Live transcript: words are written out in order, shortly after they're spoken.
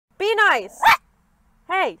Be nice!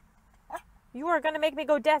 Hey! You are gonna make me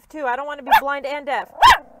go deaf too. I don't want to be blind and deaf.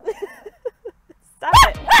 Stop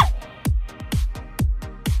it.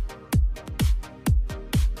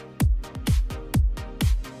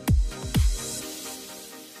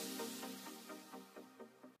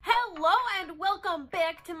 Hello and welcome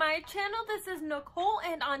back to my channel. This is Nicole,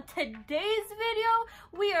 and on today's video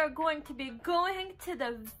we are going to be going to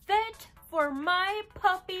the vet for my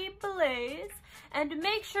puppy Blaze. And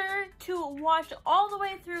make sure to watch all the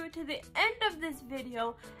way through to the end of this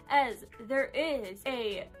video, as there is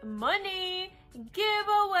a money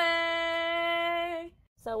giveaway.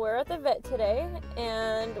 So we're at the vet today,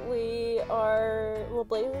 and well,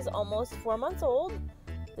 Blaze is almost 4 months old.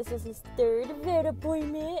 This is his third vet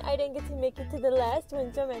appointment. I didn't get to make it to the last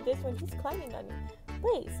one, so I'm at this one. He's climbing on me.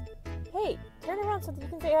 Blaze, hey, turn around so that you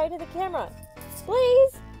can say hi to the camera.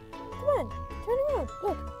 Blaze, come on, turn around,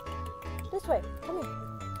 look. This way, come here.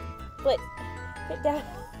 Blaze, get down.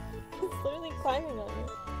 He's literally climbing on me.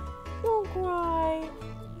 Don't cry.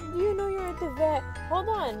 Do you know you're at the vet? Hold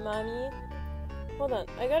on, mommy. Hold on,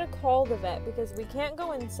 I gotta call the vet because we can't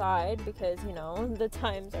go inside because, you know, the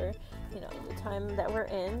times are, the time that we're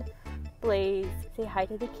in. Blaze, say hi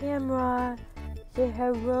to the camera. Say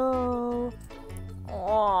hello.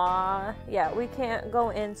 Aww. Yeah, we can't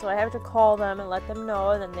go in, so I have to call them and let them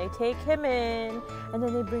know, and then they take him in, and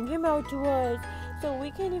then they bring him out to us, so we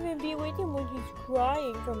can't even be with him when he's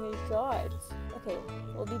crying from his shots. Okay,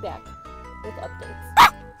 we'll be back with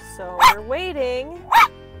updates. So we're waiting,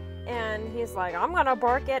 and he's like, I'm gonna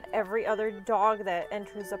bark at every other dog that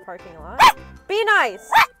enters the parking lot. Be nice!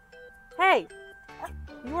 Hey!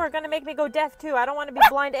 You are gonna make me go deaf too. I don't want to be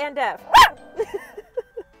blind and deaf.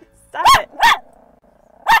 Stop it.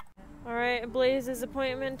 Alright, Blaze's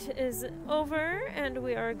appointment is over, and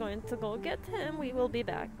we are going to go get him. We will be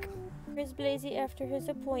back. Here's Blazy after his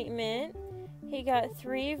appointment. He got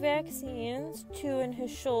 3 vaccines, 2 in his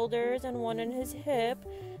shoulders and 1 in his hip.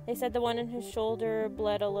 They said the one in his shoulder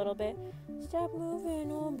bled a little bit. Stop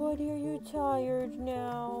moving. Oh, buddy, are you tired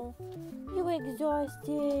now? You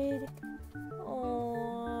exhausted?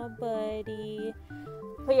 Oh, buddy.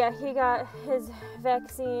 But yeah, he got his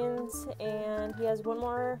vaccines, and he has 1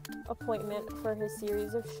 more appointment for his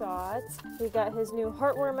series of shots. He got his new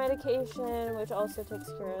heartworm medication, which also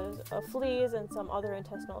takes care of fleas and some other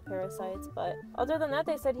intestinal parasites. But other than that,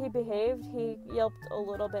 they said he behaved. He yelped a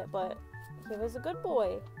little bit, but he was a good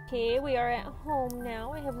boy. Okay, we are at home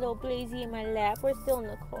now. I have little Blazy in my lap. We're still in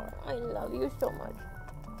the car. I love you so much.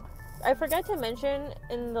 I forgot to mention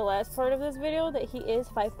in the last part of this video that he is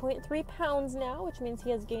 5.3 pounds now, which means he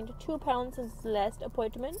has gained 2 pounds since the last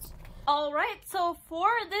appointment. Alright, so for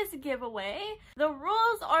this giveaway, the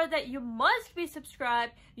rules are that you must be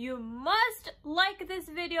subscribed, you must like this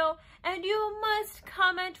video, and you must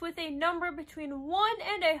comment with a number between 1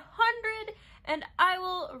 and 100, and I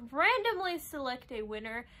will randomly select a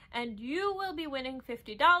winner, and you will be winning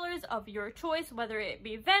 $50 of your choice, whether it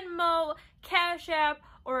be Venmo, Cash App,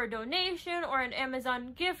 or a donation, or an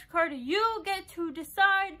Amazon gift card. You get to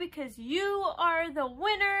decide because you are the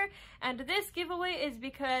winner. And this giveaway is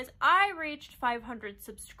because I reached 500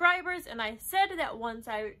 subscribers, and I said that once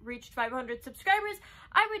I reached 500 subscribers,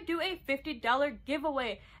 I would do a $50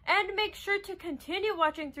 giveaway. And make sure to continue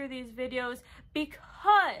watching through these videos,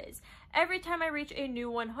 because every time I reach a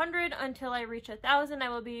new 100 until I reach 1,000, I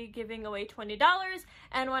will be giving away $20.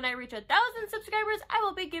 And when I reach 1,000 subscribers, I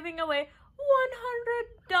will be giving away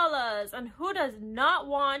 $100. And who does not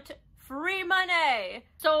want free money?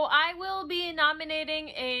 So I will be nominating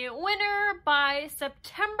a winner by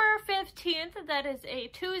September 15th. That is a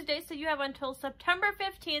Tuesday, so you have until September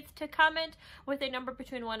 15th to comment with a number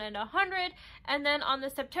between 1 and 100. And then on the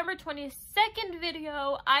September 22nd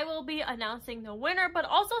video, I will be announcing the winner, but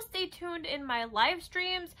also stay tuned in my live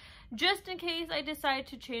streams just in case I decide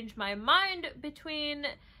to change my mind between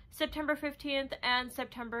September 15th and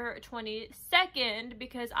September 22nd,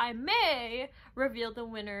 because I may reveal the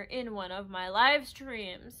winner in one of my live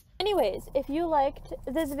streams. Anyways, if you liked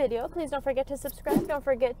this video, please don't forget to subscribe. Don't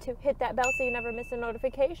forget to hit that bell so you never miss a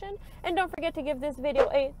notification. And don't forget to give this video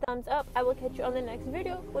a thumbs up. I will catch you on the next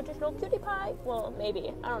video with just little cutie pie. Well,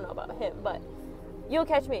 maybe. I don't know about him, but you'll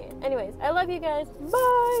catch me. Anyways, I love you guys.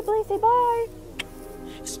 Bye. Please say bye.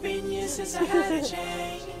 It's been years since I had a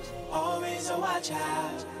change. Always a watch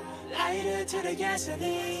out. Lighter to the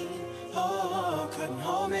gasoline. Oh, couldn't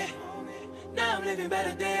hold me. Now I'm living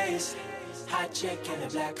better days. Hot chick in a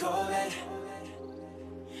black Corvette.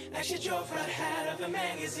 Like she drove right out of a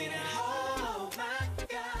magazine.